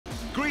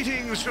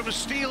Greetings from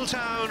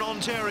Steeltown,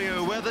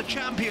 Ontario, where the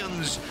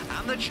champions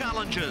and the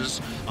challengers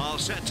are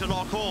set to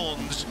lock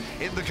horns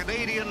in the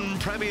Canadian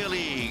Premier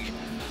League.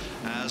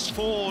 As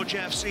Forge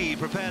FC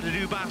prepare to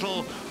do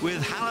battle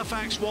with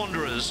Halifax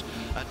Wanderers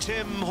at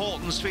Tim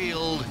Hortons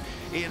Field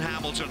in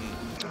Hamilton.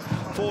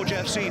 Forge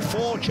FC,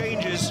 4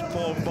 changes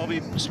for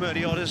Bobby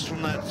Smerdiotis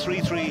from that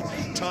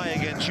 3-3 tie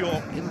against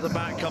York. Into the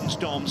back comes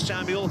Dom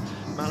Samuel.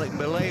 Malik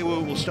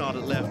Melewu will start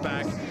at left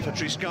back.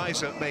 Patrice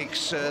Geyser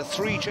makes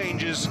 3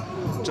 changes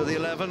to the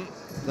 11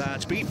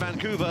 that beat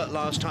Vancouver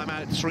last time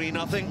out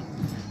 3-0.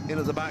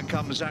 Into the back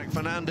comes Zach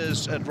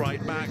Fernandez at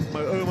right back.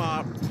 Mo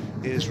Omar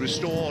is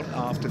restored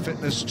after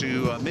fitness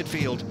to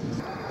midfield.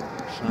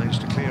 Tries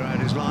to clear out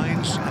his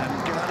lines,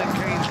 and Gavin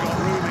Kane's got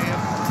room here.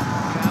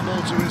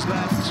 Campbell to his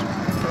left,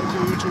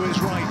 Poku to his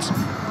right.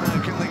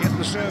 Now can they get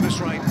the service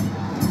right?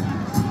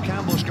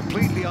 Campbell's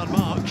completely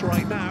unmarked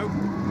right now.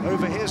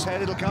 Over his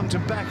head it'll come to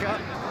Becker.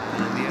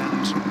 And in the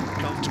end,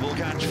 comfortable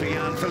catch for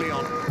Jan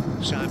Fillion.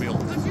 Samuel,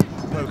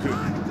 Poku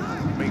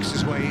makes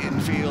his way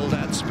infield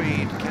at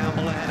speed.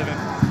 Campbell ahead of him.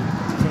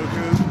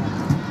 Poku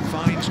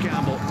finds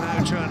Campbell,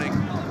 now turning.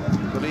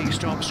 The league's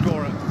top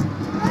scorer.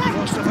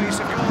 Across the face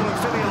of goal, and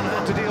Fillion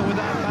had to deal with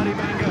that. Paddy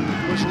Banga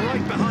was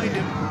right behind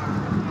him.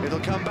 It'll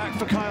come back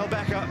for Kyle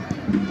Becker.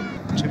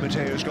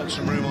 Timoteo's got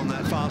some room on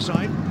that far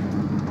side.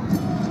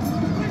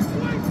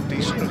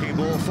 Decent looking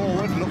ball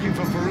forward, looking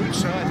for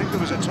Peruzza. I think there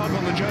was a tug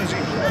on the jersey.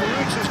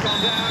 Peruzza's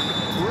gone down.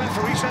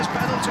 Referee says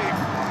penalty.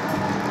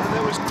 And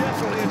there was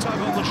definitely a tug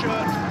on the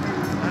shirt.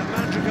 And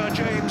Mandrika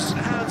James,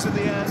 hands in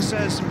the air,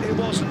 says it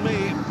wasn't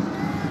me.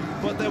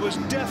 But there was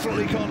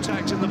definitely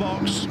contact in the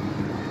box.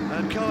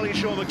 And Carly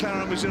Shaw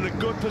McLaren was in a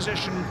good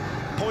position,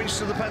 points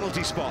to the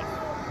penalty spot.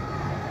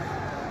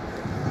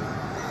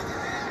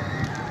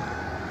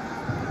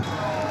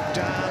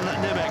 Dan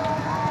Nimick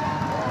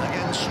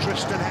against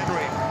Tristan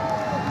Henry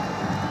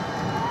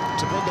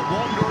to put the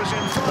Wanderers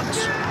in front.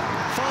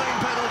 Fine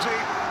penalty,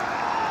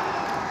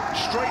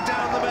 straight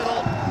down the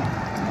middle.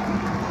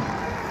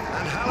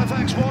 And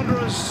Halifax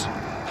Wanderers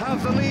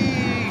have the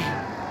lead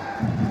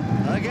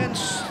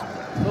against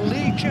the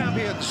league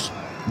champions.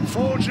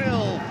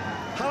 4-0,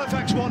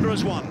 Halifax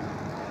Wanderers 1.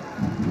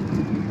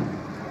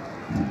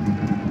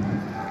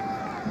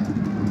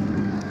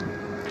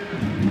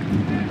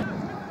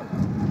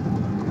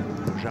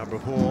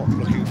 Rapport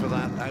looking for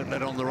that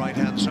outlet on the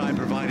right-hand side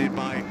provided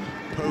by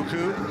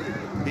Poku.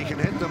 He can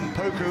hit them,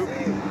 Poku.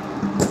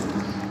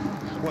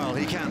 Well,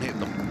 he can hit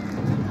them.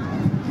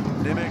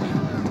 Nimick.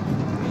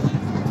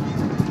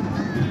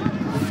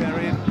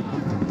 Ferrin.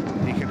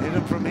 He can hit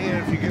him from here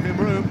if you give him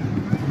room.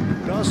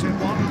 Does hit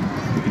one.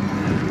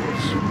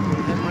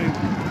 Henry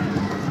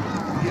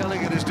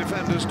yelling at his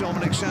defenders.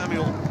 Dominic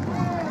Samuel,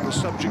 the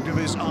subject of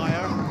his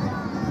ire.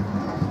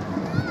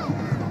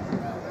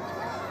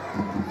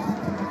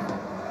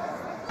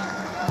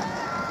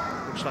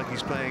 Looks like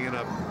he's playing in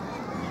a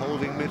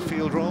holding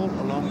midfield role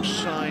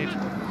alongside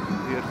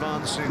the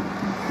advancing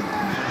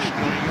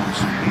Yoshikori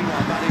Johnson.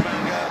 Meanwhile, Paddy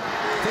Banga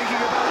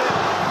thinking about it.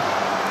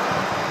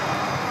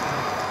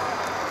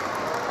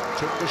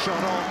 Took the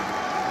shot on,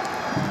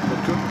 but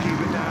couldn't keep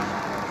it down.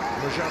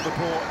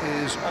 Rapport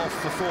is off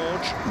for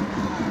Forge.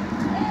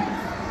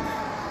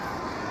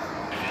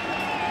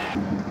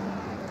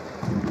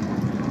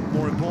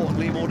 More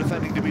importantly, more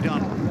defending to be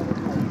done.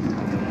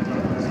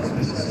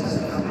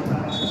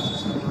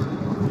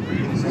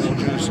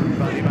 Forges and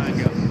Paddy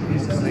Banga.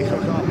 Can they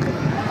cook up?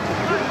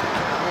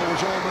 Campbell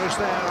was almost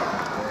there.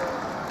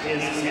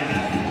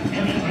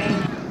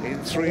 In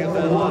 3 of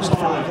their last 4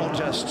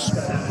 contests.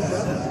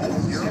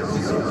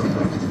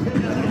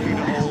 Looking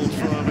to hold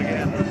firm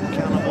again.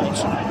 Callum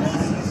Watson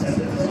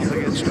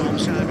against Dom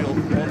Samuel.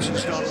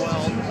 Watson's done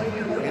well.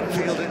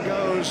 Infield it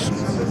goes.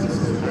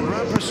 And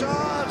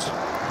Ramprasad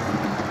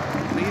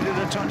needed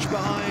a touch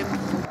behind.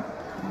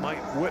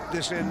 Might whip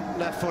this in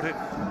left-footed.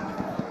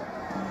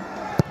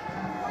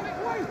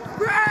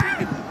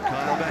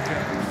 Kyle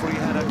Becker, free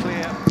header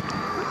clear.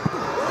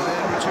 And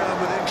then returned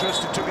with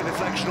interest. It took a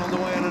deflection on the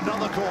way in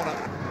another corner.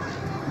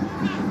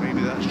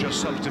 Maybe that's just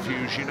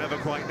subterfuge, you never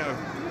quite know.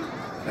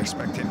 I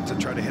expect him to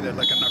try to hit it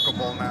like a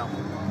knuckleball now.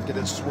 Get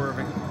it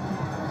swerving.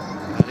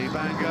 Paddy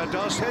Banga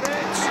does hit it. What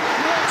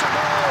a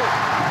goal!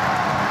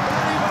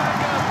 Paddy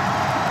Banga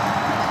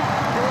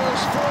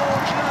goes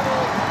Forge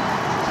level.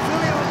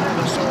 Fillion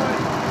never saw it.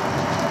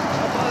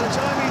 And by the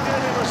time he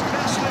did, it was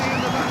nestling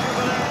in the back of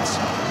the net.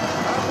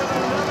 And with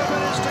 11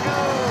 minutes to go,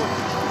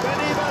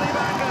 Paddy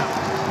Banga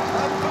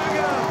and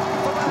Banga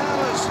for the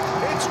Hammers.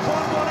 It's 1-1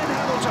 in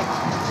Hamilton.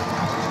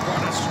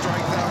 What a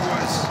strike that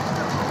was.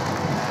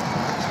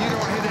 You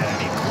don't hit it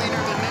any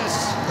cleaner than this.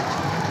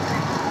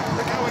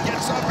 Look how it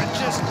gets up and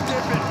just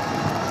dip it.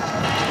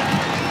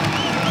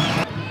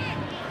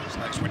 It's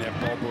nice when you have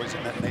ball boys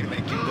in that they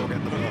make you go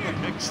get the ball.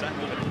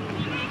 Exactly.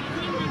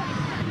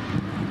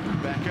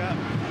 Becker,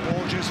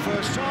 Forge's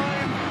first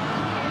time.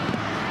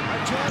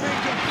 And turning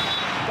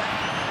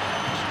back.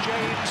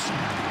 James.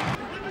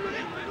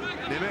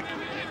 Nimick.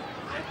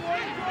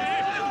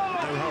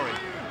 No hurry.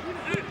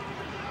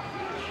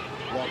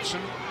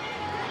 Watson.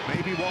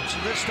 Maybe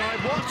Watson this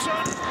time.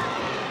 Watson!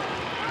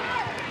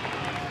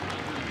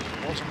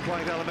 Wasn't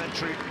quite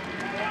elementary,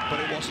 but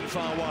it wasn't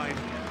far wide.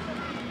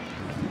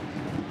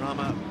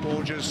 Rama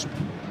Borges.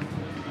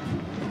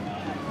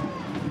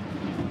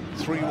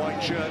 3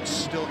 white shirts,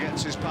 still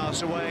gets his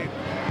pass away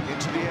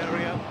into the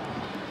area.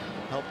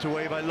 Helped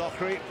away by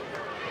Lockery.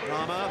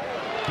 Rama,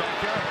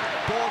 Becker,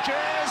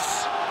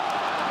 Borges!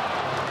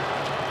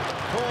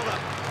 Corner.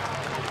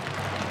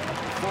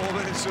 4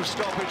 minutes of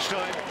stoppage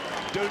time.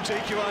 Don't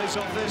take your eyes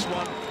off this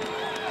one.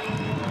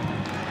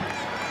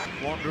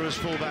 Wanderers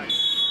fullback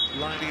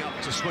lining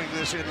up to swing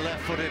this in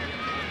left-footed.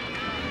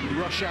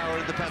 Rush hour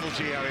in the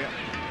penalty area.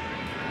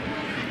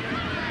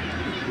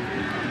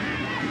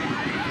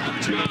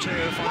 And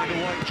Timoteo find a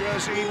white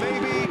jersey,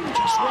 maybe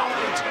just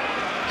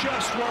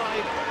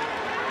wide.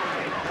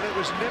 And it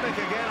was Nimick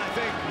again, I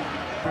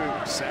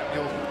think.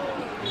 Samuel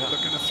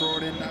looking to throw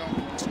it in now.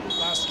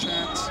 Last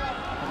chance.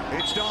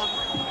 It's done.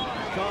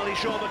 Carly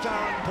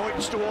Shaw-Mataran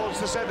points towards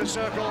the centre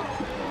circle.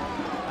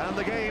 And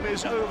the game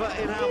is over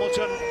in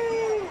Hamilton.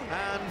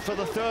 And for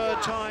the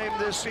 3rd time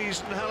this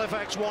season,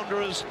 Halifax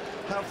Wanderers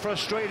have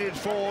frustrated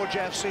Forge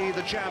FC,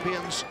 the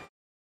champions.